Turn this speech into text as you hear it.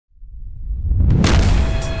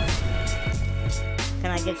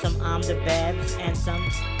I get some the bevs and some...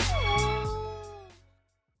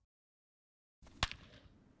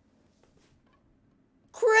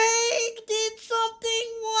 Craig did something!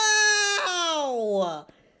 Wow!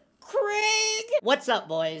 Craig! What's up,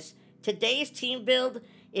 boys? Today's team build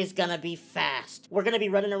is gonna be fast. We're gonna be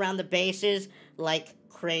running around the bases like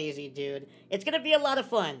crazy, dude. It's gonna be a lot of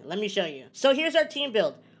fun. Let me show you. So here's our team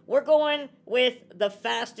build. We're going with the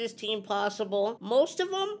fastest team possible. Most of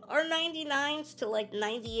them are 99s to like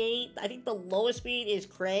 98. I think the lowest speed is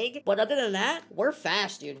Craig. But other than that, we're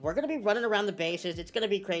fast, dude. We're gonna be running around the bases. It's gonna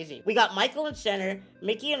be crazy. We got Michael in center,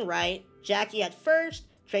 Mickey in right, Jackie at first,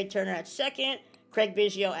 Trey Turner at second, Craig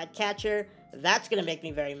Biggio at catcher. That's gonna make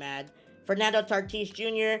me very mad. Fernando Tatis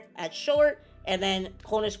Jr. at short, and then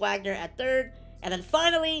Honus Wagner at third, and then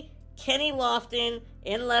finally, Kenny Lofton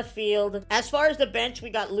in left field. As far as the bench, we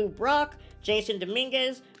got Lou Brock, Jason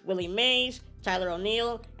Dominguez, Willie Mays, Tyler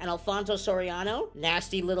O'Neill, and Alfonso Soriano.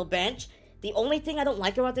 Nasty little bench. The only thing I don't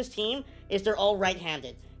like about this team is they're all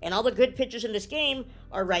right-handed, and all the good pitchers in this game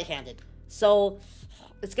are right-handed. So,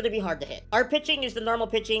 it's going to be hard to hit. Our pitching is the normal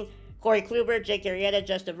pitching. Corey Kluber, Jake Arrieta,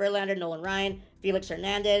 Justin Verlander, Nolan Ryan, Felix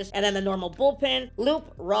Hernandez, and then the normal bullpen,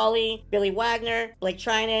 Loop, Raleigh, Billy Wagner, Blake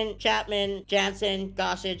Trinan, Chapman, Jansen,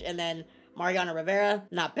 Gossage, and then Mariano Rivera.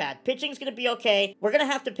 Not bad. Pitching's going to be okay. We're going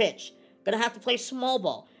to have to pitch. Going to have to play small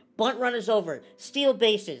ball, bunt runners over, steal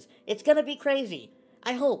bases. It's going to be crazy.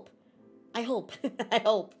 I hope. I hope. I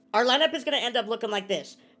hope. Our lineup is going to end up looking like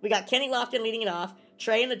this. We got Kenny Lofton leading it off,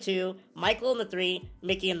 Trey in the 2, Michael in the 3,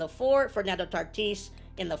 Mickey in the 4, Fernando Tatis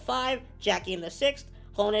in the 5, Jackie in the 6th,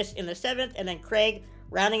 Honus in the 7th, and then Craig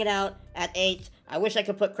rounding it out at 8. I wish I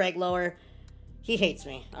could put Craig lower. He hates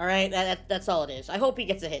me, all right? That's all it is. I hope he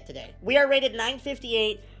gets a hit today. We are rated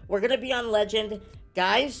 958. We're going to be on Legend.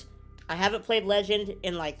 Guys, I haven't played Legend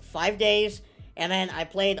in like 5 days, and then I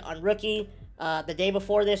played on Rookie the day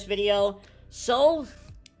before this video. So,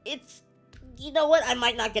 it's, you know what? I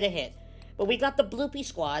might not get a hit. But we got the bloopy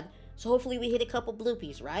squad, so hopefully we hit a couple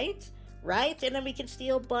bloopies, right? Right? And then we can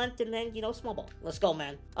steal, bunt, and then, you know, small ball. Let's go,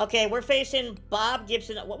 man. Okay, we're facing Bob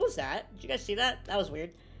Gibson. What was that? Did you guys see that? That was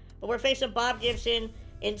weird. But we're facing Bob Gibson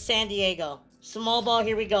in San Diego. Small ball,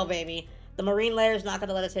 here we go, baby. The Marine Lair is not going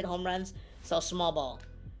to let us hit home runs, so small ball.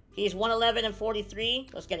 He's 111 and 43.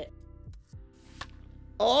 Let's get it.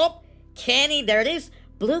 Oh, Kenny, there it is.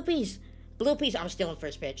 Bloopies. Bloopies. I'm stealing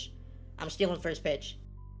first pitch. I'm stealing first pitch.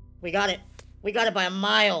 We got it. We got it by a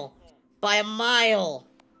mile. By a mile.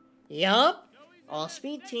 Yup. All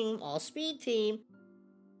speed team. All speed team.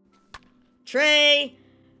 Trey.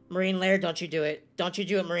 Marine Lair, don't you do it. Don't you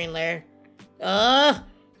do it, Marine Lair.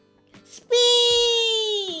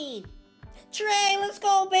 Speed! Trey, let's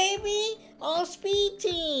go, baby. All speed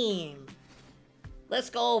team. Let's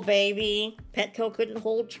go, baby. Petco couldn't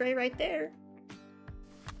hold Trey right there.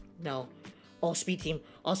 No. All speed team.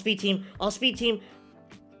 All speed team. All speed team.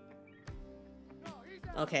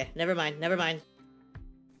 Okay, never mind. Never mind.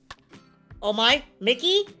 Oh my,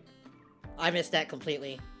 Mickey? I missed that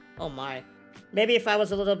completely. Oh my. Maybe if I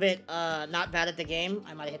was a little bit, not bad at the game,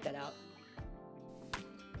 I might have hit that out.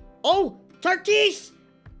 Oh, Tatis!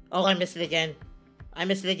 Oh, I missed it again. I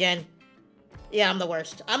missed it again. Yeah, I'm the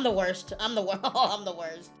worst. I'm the worst. I'm the worst. Oh, I'm the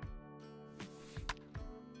worst.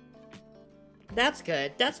 That's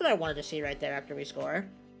good. That's what I wanted to see right there after we score.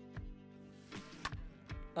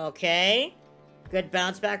 Okay. Good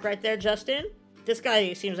bounce back right there, Justin. This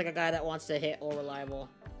guy seems like a guy that wants to hit all reliable.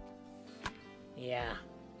 Yeah.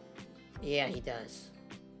 Yeah, he does.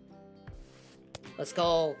 Let's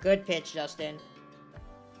go. Good pitch, Justin.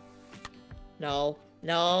 No.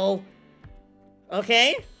 No.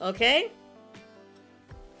 Okay. Okay.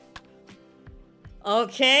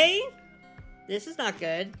 Okay. This is not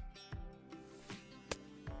good.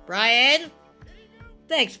 Brian.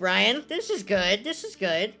 Thanks, Brian. This is good. This is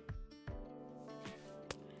good.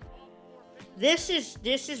 This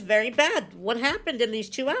is very bad. What happened in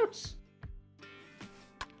these 2 outs?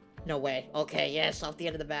 No way. Okay, yes, off the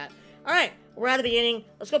end of the bat. Alright, we're out of the inning.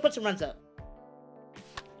 Let's go put some runs up.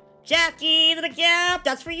 Jackie to the gap.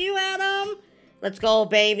 That's for you, Adam. Let's go,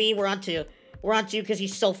 baby. We're on 2. We're on 2 because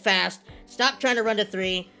he's so fast. Stop trying to run to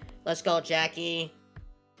 3. Let's go, Jackie.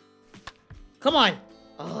 Come on.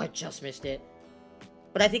 Oh, I just missed it.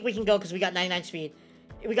 But I think we can go because we got 99 speed.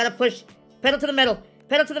 We got to push. Pedal to the metal.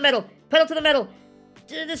 Pedal to the metal. Pedal to the metal.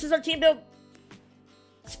 This is our team build.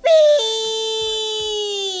 Speed!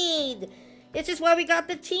 This is why we got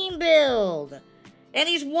the team build. And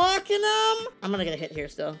he's walking them. I'm gonna get a hit here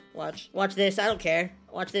still. Watch. Watch this. I don't care.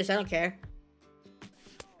 Watch this. I don't care.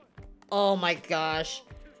 Oh my gosh.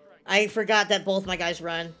 I forgot that both my guys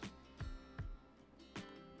run.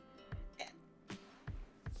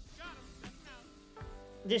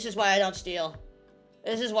 This is why I don't steal.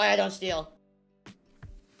 This is why I don't steal.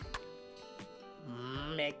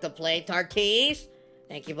 Make the play, Tatis.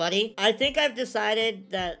 Thank you, buddy. I think I've decided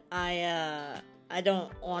that I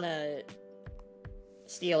don't want to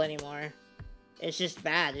steal anymore. It's just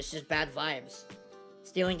bad. It's just bad vibes.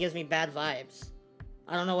 Stealing gives me bad vibes.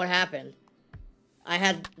 I don't know what happened. I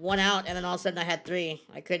had 1 out, and then all of a sudden I had 3.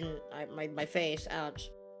 I couldn't... my face.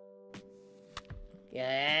 Ouch.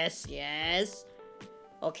 Yes, yes.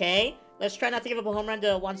 Okay. Let's try not to give up a home run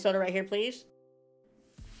to Juan Soto right here, please.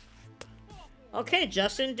 Okay,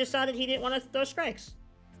 Justin decided he didn't want to throw strikes.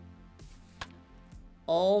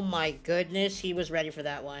 Oh my goodness, he was ready for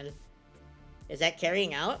that one. Is that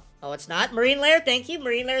carrying out? Oh, it's not. Marine Lair, thank you.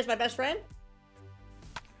 Marine Lair is my best friend.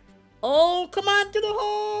 Oh, come on, through the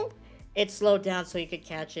hole. It slowed down so you could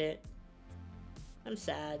catch it. I'm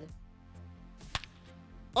sad.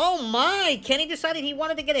 Oh my, Kenny decided he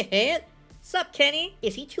wanted to get a hit. What's up, Kenny?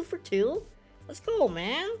 Is he 2 for 2? Let's go,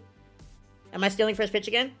 man. Am I stealing first pitch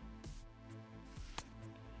again?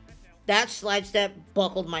 That slide step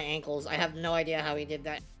buckled my ankles. I have no idea how he did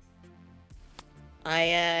that.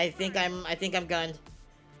 I think I'm gunned.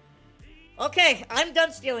 Okay, I'm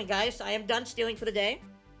done stealing, guys. I am done stealing for the day.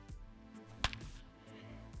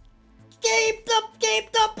 Keep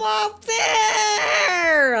the ball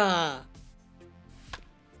fair!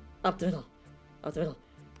 Up the middle. Up the middle.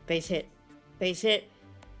 Base hit. Base hit.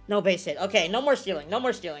 No base hit. Okay, no more stealing. No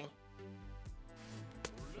more stealing.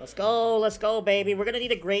 Let's go, baby. We're gonna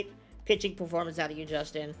need a great pitching performance out of you,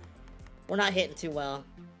 Justin. We're not hitting too well.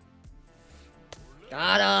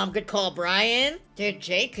 Got him. Good call, Brian. Dude,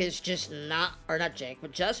 Jake is just not... Or not Jake,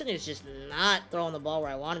 but Justin is just not throwing the ball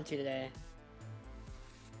where I want him to today.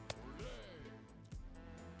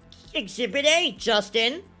 Exhibit A,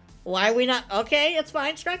 Justin. Why are we not... Okay, it's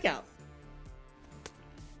fine. Strikeout.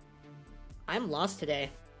 I'm lost today.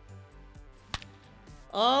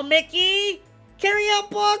 Oh, Mickey! Carry out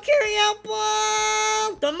ball! Carry out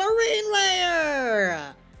ball! The Marine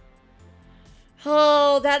Layer!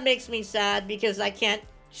 Oh, that makes me sad because I can't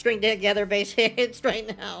string together base hits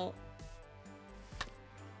right now.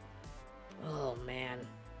 Oh, man.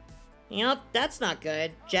 Yep, that's not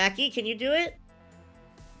good. Jackie, can you do it?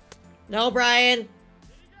 No, Brian.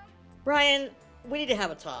 Brian, we need to have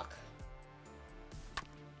a talk.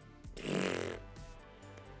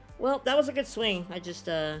 Well, that was a good swing. It just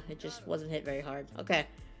wasn't hit very hard. Okay.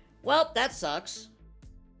 Well, that sucks.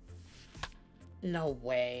 No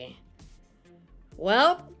way.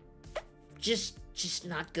 Well, just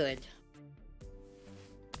not good.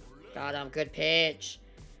 Got him. Good pitch.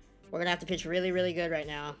 We're gonna have to pitch really, really good right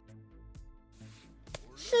now.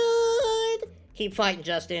 Should keep fighting,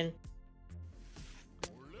 Justin.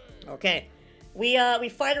 Okay. We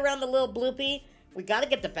fight around the little bloopy. We gotta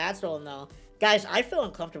get the bats rolling though. Guys, I feel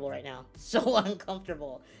uncomfortable right now. So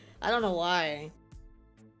uncomfortable. I don't know why.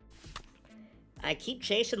 I keep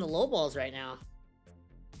chasing the low balls right now.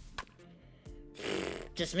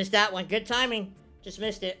 Just missed that one. Good timing. Just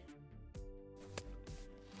missed it.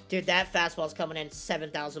 Dude, that fastball's coming in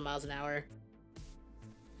 7,000 miles an hour.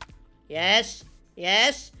 Yes.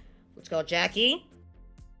 Yes. Let's go, Jackie.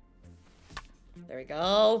 There we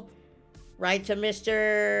go. Right to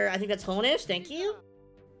Mr. I think that's Honus. Thank you.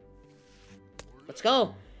 Let's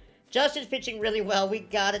go. Justin's pitching really well. We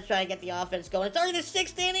gotta try and get the offense going. It's already the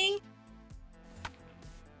 6th inning.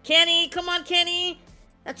 Kenny, come on, Kenny.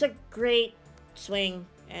 That's a great swing.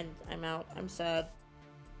 And I'm out. I'm sad.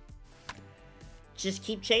 Just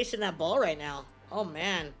keep chasing that ball right now. Oh,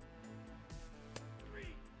 man.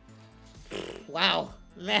 Wow.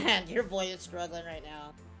 Man, your boy is struggling right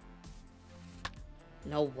now.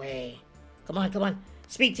 No way. Come on, come on.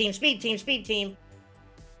 Speed team, speed team, speed team.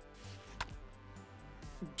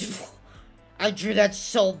 I drew that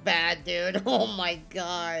so bad, dude. Oh my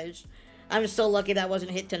gosh. I'm so lucky that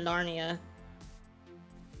wasn't hit to Narnia.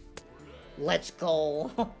 Let's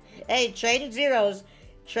go. Hey, trading zeros.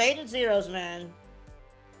 Trading zeros, man.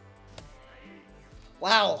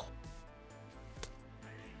 Wow.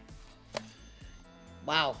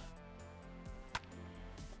 Wow.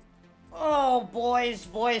 Oh, boys,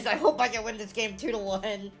 I hope I can win this game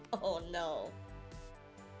 2-1. Oh, no.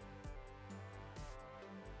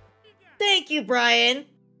 Thank you, Brian.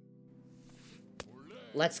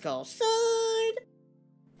 Let's go. Side.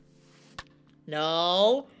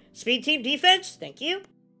 No. Speed team defense. Thank you.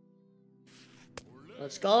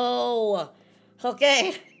 Let's go.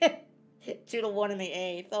 Okay. 2-1 in the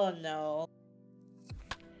 8th. Oh, no.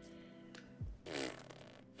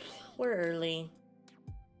 We're early.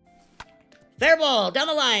 Fair ball. Down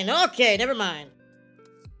the line. Okay, never mind.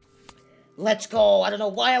 Let's go. I don't know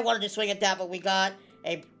why I wanted to swing at that, but we got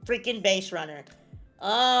A freaking base runner.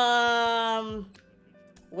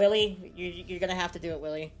 Willie, you're gonna have to do it,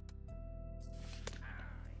 Willie.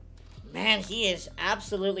 Man, he is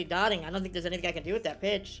absolutely dotting. I don't think there's anything I can do with that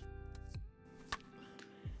pitch.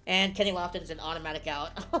 And Kenny Lofton's an automatic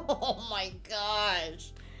out. Oh my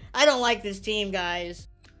gosh. I don't like this team, guys.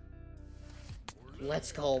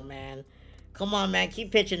 Let's go, man. Come on, man.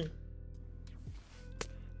 Keep pitching.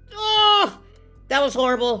 Oh! That was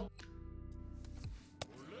horrible.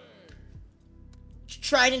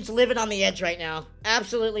 Trident's living on the edge right now.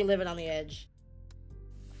 Absolutely living on the edge.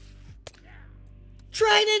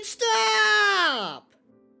 Trident, stop!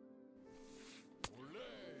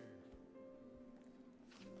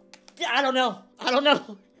 I don't know. I don't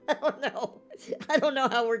know. I don't know. I don't know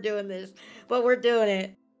how we're doing this, but we're doing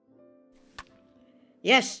it.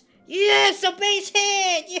 Yes. Yes, a base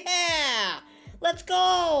hit. Yeah. Let's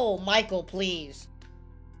go. Michael, please.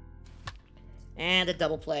 And a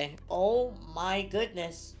double play. Oh my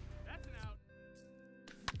goodness. That's an out.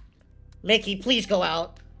 Mickey, please go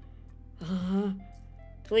out.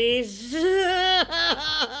 Please.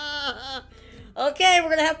 Okay, we're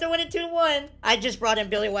gonna have to win it 2-1. I just brought in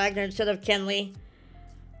Billy Wagner instead of Kenley.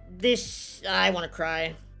 This, I want to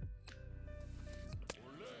cry.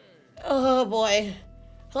 Oh boy.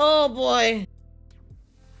 Oh boy.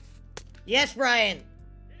 Yes, Brian.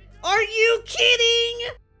 Are you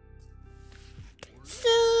kidding?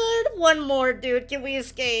 Son, one more, dude. Can we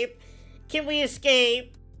escape? Can we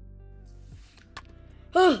escape?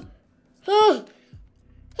 Oh, oh,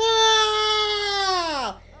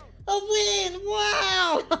 oh, a win!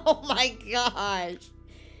 Wow! Oh my gosh.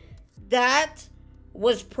 That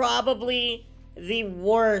was probably the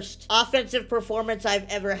worst offensive performance I've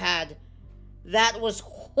ever had. That was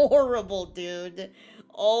horrible, dude.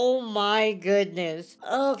 Oh my goodness.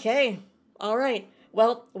 Okay. All right.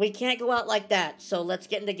 Well, we can't go out like that, so let's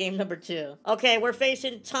get into game number 2. Okay, we're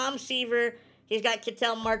facing Tom Seaver. He's got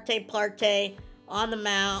Ketel Marte Parte on the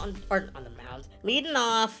mound, leading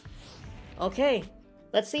off. Okay,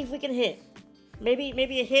 let's see if we can hit. Maybe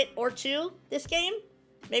a hit or two this game?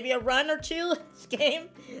 Maybe a run or two this game?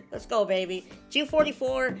 Let's go, baby.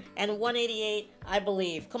 244 and 188, I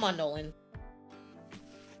believe. Come on, Nolan.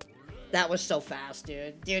 That was so fast,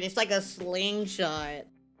 dude. Dude, it's like a slingshot.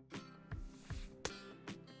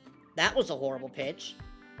 That was a horrible pitch.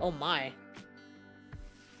 Oh, my.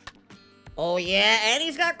 Oh, yeah, and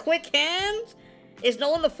he's got quick hands? Is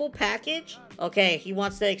Nolan the full package? Okay, he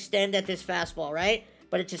wants to extend at this fastball, right?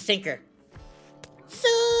 But it's a sinker.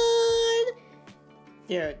 Son!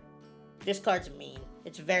 Dude, this card's mean.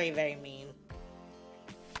 It's very, very mean.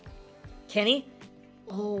 Kenny?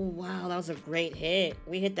 Oh, wow, that was a great hit.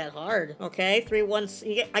 We hit that hard. Okay,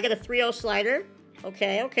 3-1. I got a 3-0 slider.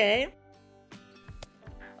 Okay, okay.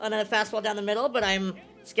 Another fastball down the middle, but I'm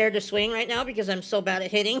scared to swing right now because I'm so bad at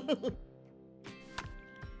hitting.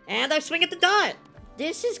 And I swing at the dot.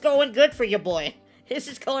 This is going good for you, boy. This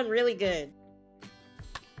is going really good.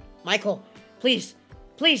 Michael, please,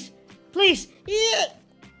 please, please. Yeah.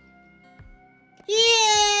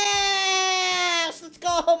 Yes! Let's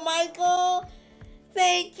go, Michael.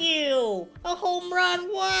 Thank you. A home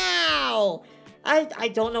run. Wow. I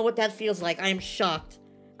don't know what that feels like. I am shocked.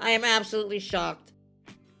 I am absolutely shocked.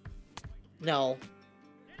 No.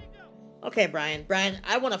 Okay, Brian. Brian,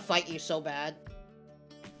 I want to fight you so bad.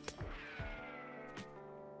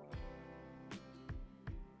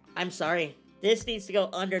 I'm sorry. This needs to go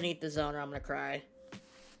underneath the zone or I'm going to cry.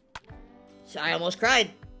 I almost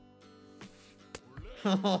cried.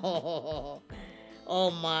 Oh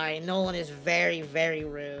my. Nolan is very, very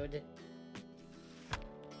rude.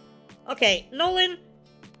 Okay, Nolan.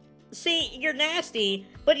 See, you're nasty,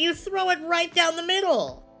 but you throw it right down the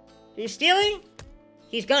middle. He's stealing?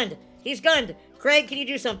 He's gunned. He's gunned. Craig, can you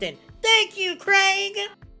do something? Thank you, Craig!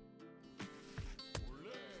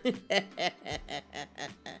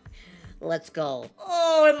 Let's go.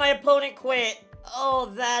 Oh, and my opponent quit.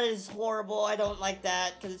 Oh, that is horrible. I don't like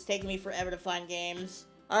that because it's taking me forever to find games.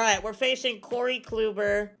 All right, we're facing Corey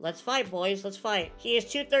Kluber. Let's fight, boys. Let's fight. He is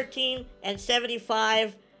 213 and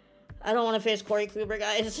 75. I don't want to face Corey Kluber,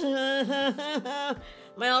 guys.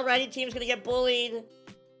 My alrighty team's going to get bullied.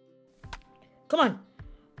 Come on.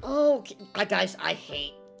 Oh, guys, I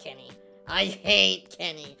hate Kenny. I hate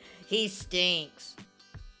Kenny. He stinks.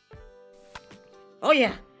 Oh,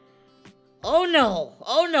 yeah. Oh, no.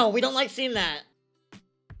 Oh, no. We don't like seeing that.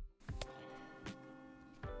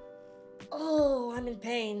 Oh, I'm in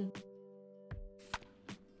pain.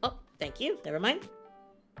 Oh, thank you. Never mind.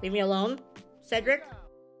 Leave me alone, Cedric.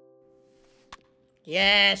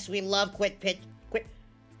 Yes, we love quick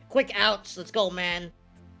outs. Let's go, man.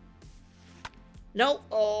 No.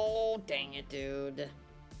 Oh, dang it, dude.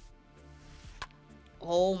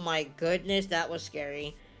 Oh my goodness, that was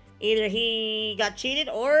scary. Either he got cheated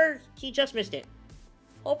or he just missed it.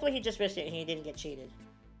 Hopefully he just missed it and he didn't get cheated.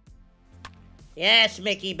 Yes,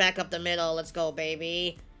 Mickey, back up the middle. Let's go,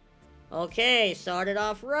 baby. Okay, started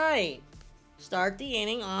off right. Start the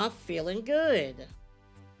inning off feeling good.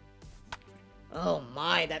 Oh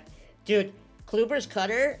my, that... Dude, Kluber's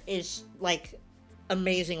cutter is, like,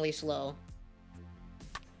 amazingly slow.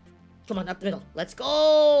 Come on, up the middle. Let's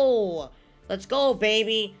go! Let's go,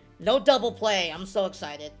 baby. No double play. I'm so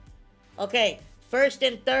excited. Okay, first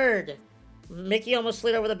and third. Mickey almost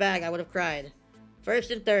slid over the bag. I would have cried.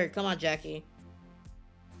 First and third. Come on, Jackie.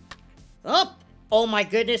 Up! Oh my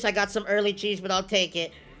goodness, I got some early cheese, but I'll take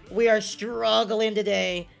it. We are struggling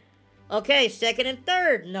today. Okay, second and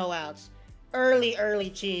third. No outs. Early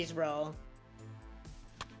cheese, bro.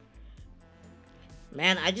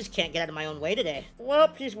 Man, I just can't get out of my own way today. Well,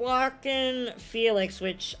 he's walking Felix,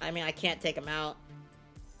 which, I mean, I can't take him out.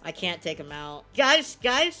 I can't take him out. Guys,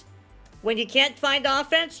 when you can't find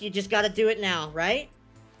offense, you just gotta do it now, right?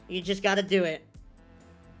 You just gotta do it.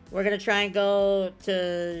 We're gonna try and go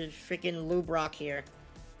to freaking Lou Brock here.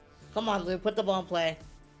 Come on, Lou, put the ball in play.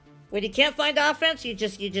 When you can't find offense, you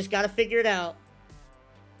just gotta figure it out.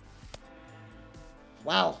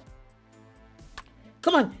 Wow.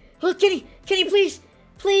 Come on. Oh, Kenny, please.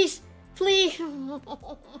 Please.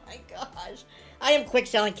 Oh my gosh. I am quick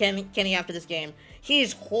selling Kenny after this game.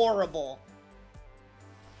 He's horrible.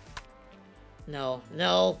 No.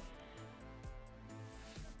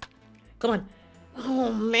 Come on.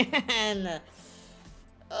 Oh, man.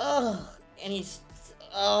 Ugh. And he's...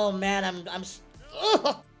 Oh, man, I'm...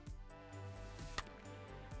 Ugh.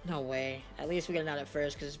 No way. At least we get him out at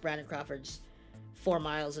first, because Brandon Crawford's 4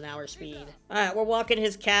 miles an hour speed. Alright, we're walking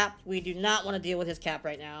his cap. We do not want to deal with his cap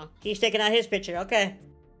right now. He's taking out his pitcher. Okay.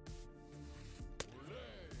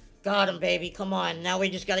 Got him, baby. Come on. Now we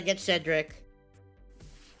just got to get Cedric.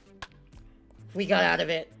 We got out of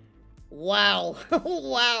it. Wow.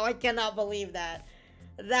 Wow, I cannot believe that.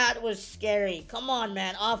 That was scary. Come on,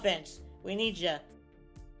 man. Offense. We need you.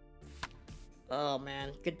 Oh,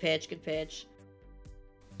 man. Good pitch.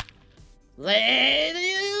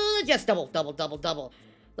 Just double.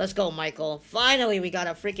 Let's go, Michael. Finally, we got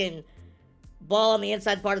a freaking ball on the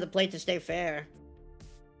inside part of the plate to stay fair.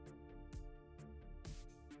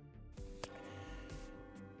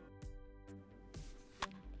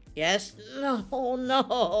 Yes? No.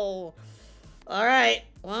 All right.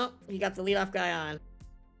 Well, you got the leadoff guy on.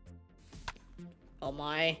 Oh,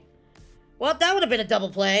 my. Well, that would have been a double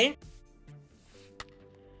play.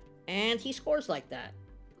 And he scores like that.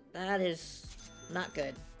 That is not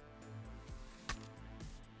good.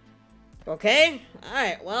 Okay.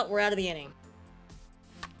 Alright, well, we're out of the inning.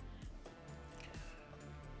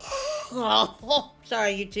 Oh,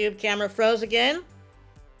 sorry, YouTube. Camera froze again.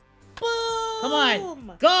 Boom! Come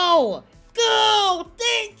on. Go!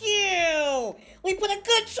 Thank you! We put a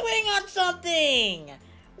good swing on something!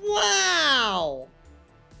 Wow!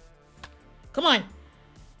 Come on.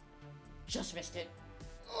 Just missed it.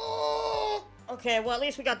 Oh! Okay, well, at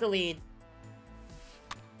least we got the lead.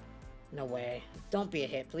 No way. Don't be a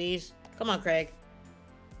hit, please. Come on, Craig.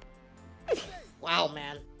 Wow,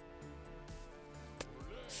 man.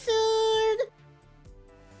 Sword!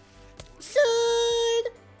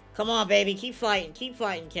 Come on, baby. Keep fighting,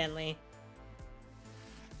 Kenley.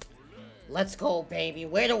 Let's go, baby.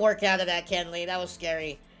 Way to work out of that, Kenley. That was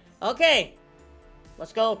scary. Okay.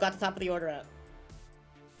 Let's go. Got the top of the order up.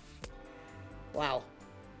 Wow.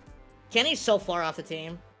 Kenny's so far off the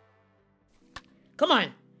team. Come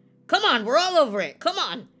on. We're all over it. Come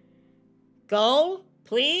on. Go,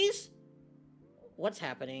 please. What's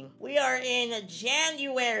happening? We are in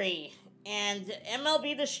January, and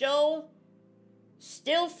MLB The Show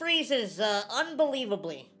still freezes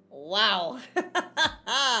unbelievably. Wow.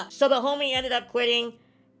 So the homie ended up quitting.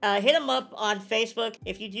 Hit him up on Facebook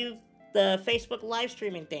if you do the Facebook live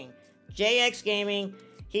streaming thing. JX Gaming.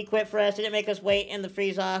 He quit for us. Didn't make us wait in the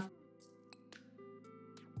freeze off.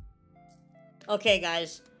 Okay,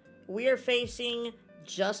 guys. We are facing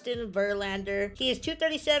Justin Verlander. He is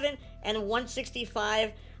 237 and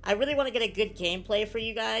 165. I really want to get a good gameplay for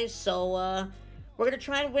you guys, so we're going to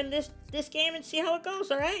try and win this game and see how it goes,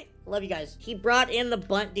 all right? Love you guys. He brought in the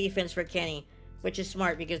bunt defense for Kenny, which is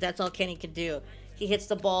smart because that's all Kenny can do. He hits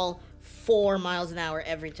the ball 4 miles an hour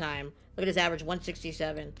every time. Look at his average,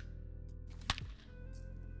 167.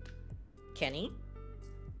 Kenny?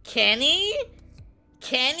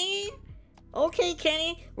 Okay,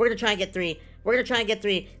 Kenny. We're going to try and get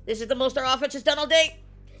 3. This is the most our offense has done all day.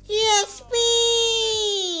 Yes,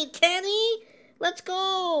 speed! Kenny, Let's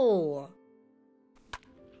go!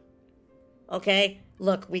 Okay,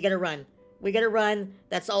 look, we gotta run. We gotta run.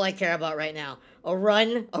 That's all I care about right now. A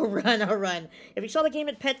run, a run, a run. If you saw the game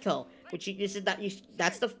at Petco, which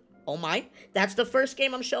that's the first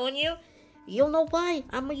game I'm showing you, you'll know why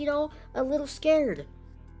I'm, a little scared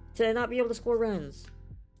to not be able to score runs.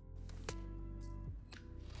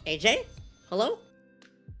 AJ? Hello?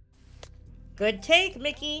 Good take,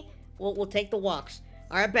 Mickey. We'll take the walks.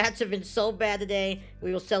 Our bats have been so bad today,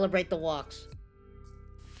 we will celebrate the walks.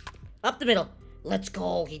 Up the middle. Let's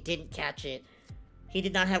go. He didn't catch it. He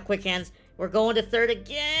did not have quick hands. We're going to third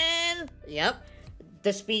again. Yep.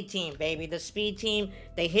 The speed team, baby. The speed team.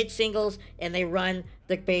 They hit singles, and they run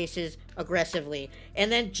the bases aggressively.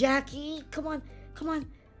 And then Jackie. Come on. Come on.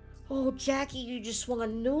 Oh, Jackie, you just swung a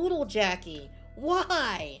noodle, Jackie.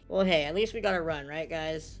 Why? Well, hey, at least we got a run, right,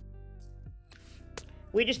 guys?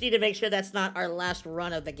 We just need to make sure that's not our last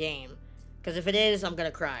run of the game. Because if it is, I'm going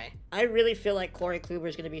to cry. I really feel like Corey Kluber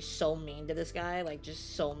is going to be so mean to this guy. Like,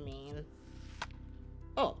 just so mean.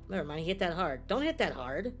 Oh, never mind. He hit that hard. Don't hit that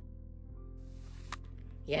hard.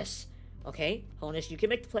 Yes. Okay. Honus, you can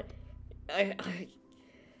make the play.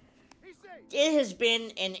 It has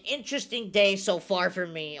been an interesting day so far for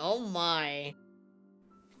me. Oh, my.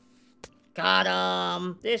 Got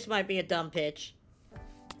him. This might be a dumb pitch.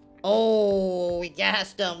 Oh, we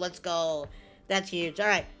gassed him. Let's go. That's huge. All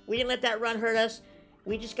right. We didn't let that run hurt us.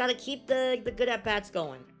 We just got to keep the good at-bats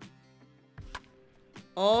going.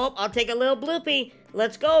 Oh, I'll take a little bloopy.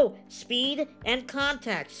 Let's go. Speed and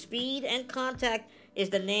contact. Speed and contact is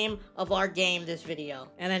the name of our game this video.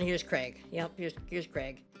 And then here's Craig. Yep, here's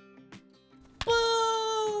Craig.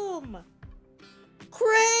 Boom!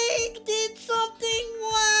 Craig did something.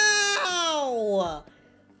 Wow!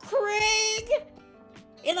 Craig,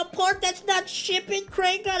 in a part that's not shipping,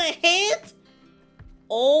 Craig got a hit?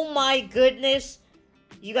 Oh my goodness.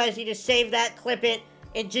 You guys need to save that, clip it,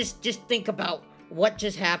 and just think about what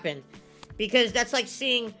just happened. Because that's like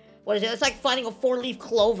seeing, what is it? It's like finding a 4-leaf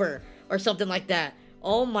clover or something like that.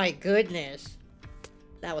 Oh my goodness.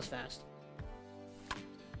 That was fast.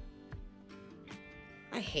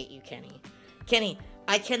 I hate you, Kenny. Kenny,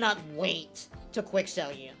 I cannot wait to quick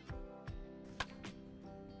sell you.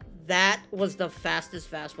 That was the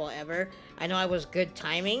fastest fastball ever. I know I was good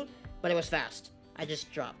timing, but it was fast. I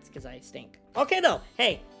just dropped because I stink. Okay, though.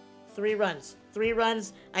 Hey, 3 runs. 3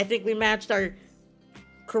 runs. I think we matched our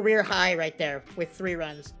career high right there with 3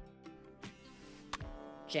 runs.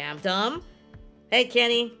 Jammed him. Hey,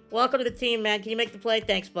 Kenny. Welcome to the team, man. Can you make the play?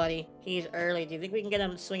 Thanks, buddy. He's early. Do you think we can get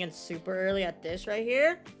him swinging super early at this right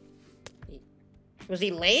here? Was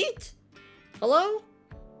he late? Hello?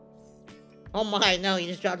 Oh, my. No, he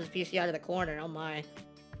just dropped his PCI to the corner. Oh, my.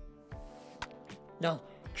 No.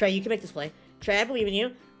 Trey, you can make this play. Trey, I believe in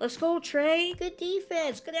you. Let's go, Trey. Good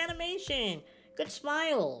defense. Good animation. Good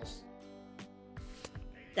smiles.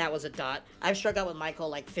 That was a dot. I've struck out with Michael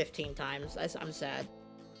like 15 times. I'm sad.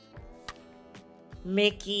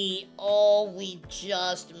 Mickey. Oh, we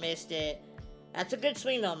just missed it. That's a good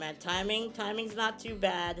swing, though, man. Timing's not too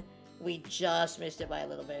bad. We just missed it by a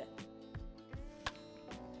little bit.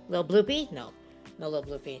 Little bloopy? No. No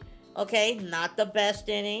little bloopy. Okay, not the best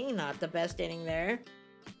inning. Not the best inning there.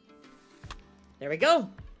 There we go.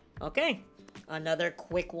 Okay. Another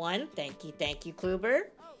quick one. Thank you, Kluber.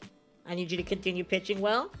 I need you to continue pitching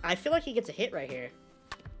well. I feel like he gets a hit right here.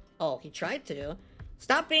 Oh, he tried to.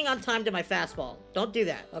 Stop being on time to my fastball. Don't do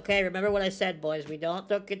that. Okay, remember what I said, boys. We don't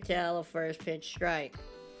look and tell a first pitch strike.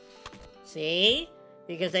 See?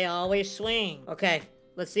 Because they always swing. Okay,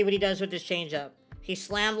 let's see what he does with this changeup. He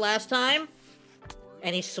slammed last time,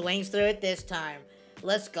 and he swings through it this time.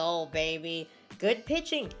 Let's go, baby. Good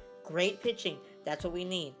pitching. Great pitching. That's what we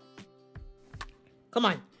need. Come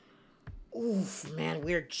on. Oof, man,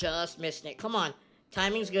 we're just missing it. Come on.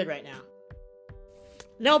 Timing's good right now.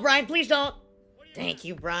 No, Brian, please don't. Thank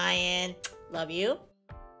you, Brian. Love you.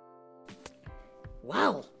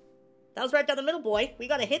 Wow. That was right down the middle, boy. We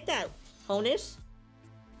gotta hit that, Honus.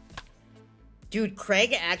 Dude,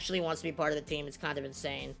 Craig actually wants to be part of the team. It's kind of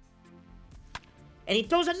insane. And he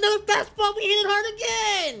throws another fastball. We hit it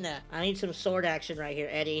hard again. I need some sword action right here,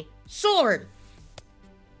 Eddie. Sword!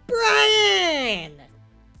 Brian!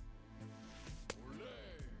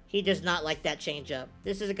 He does not like that changeup.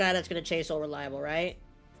 This is a guy that's going to chase all reliable, right?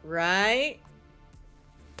 Right?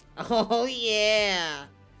 Oh, yeah.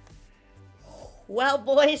 Well,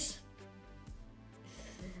 boys,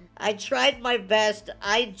 I tried my best.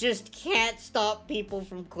 I just can't stop people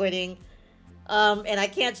from quitting. And I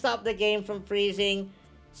can't stop the game from freezing.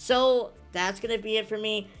 So, that's going to be it for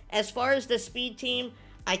me. As far as the speed team,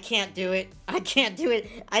 I can't do it. I can't do it.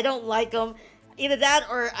 I don't like them. Either that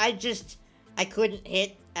or I couldn't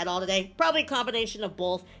hit at all today. Probably a combination of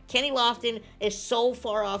both. Kenny Lofton is so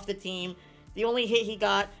far off the team. The only hit he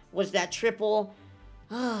got was that triple.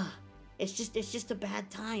 It's just a bad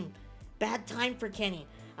time. Bad time for Kenny.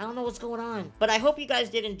 I don't know what's going on. But I hope you guys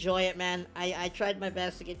did enjoy it, man. I tried my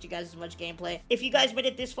best to get you guys as much gameplay. If you guys made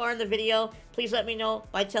it this far in the video, please let me know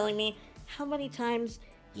by telling me how many times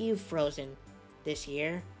you've frozen this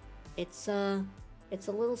year. It's a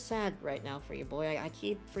little sad right now for you, boy. I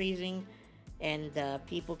keep freezing, and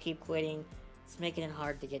people keep quitting. It's making it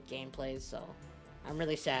hard to get gameplays, so I'm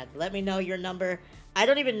really sad. Let me know your number. I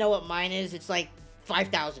don't even know what mine is. It's like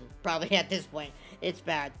 5,000 probably at this point. It's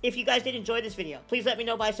bad. If you guys did enjoy this video, please let me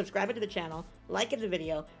know by subscribing to the channel, liking the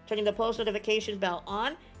video, turning the post notification bell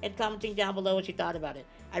on, and commenting down below what you thought about it.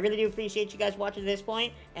 I really do appreciate you guys watching to this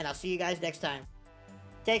point, and I'll see you guys next time.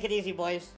 Take it easy, boys.